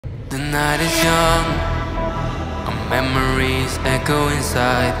The night is young, our memories echo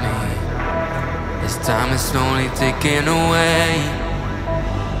inside me. As time is slowly ticking away,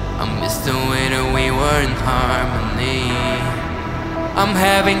 I miss the way that we were in harmony. I'm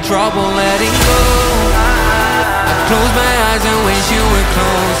having trouble letting go. I close my eyes and wish you were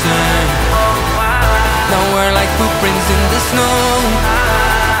closer. Now we're like footprints in the snow,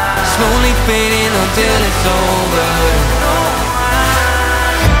 slowly fading until it's over.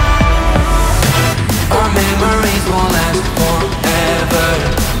 Our memories won't last forever.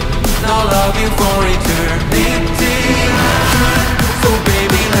 I'll love you for eternity. So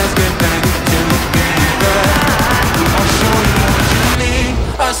baby, let's get back together. I'll show you what you need,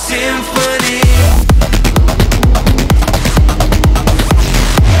 a symphony.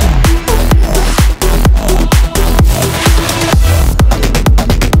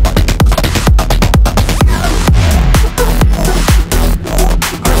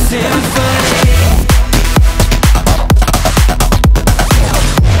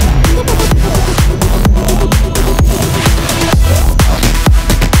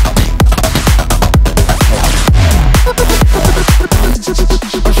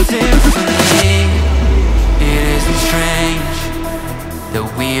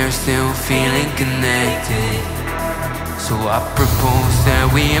 Still feeling connected, so I propose that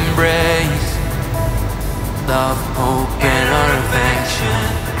we embrace love, hope, and our affection.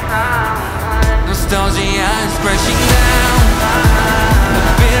 Nostalgia is crashing down, the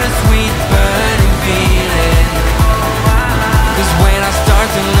bittersweet burning feeling. Cause when I start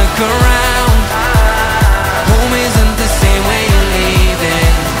to look around, home isn't the same way you leave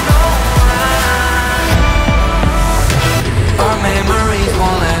it. Our memories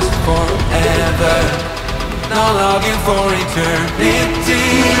won't last forever. I'll love you for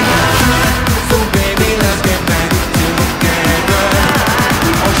eternity. So baby, let's get back together.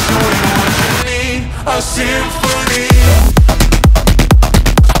 I'll show you what you need, a symphony.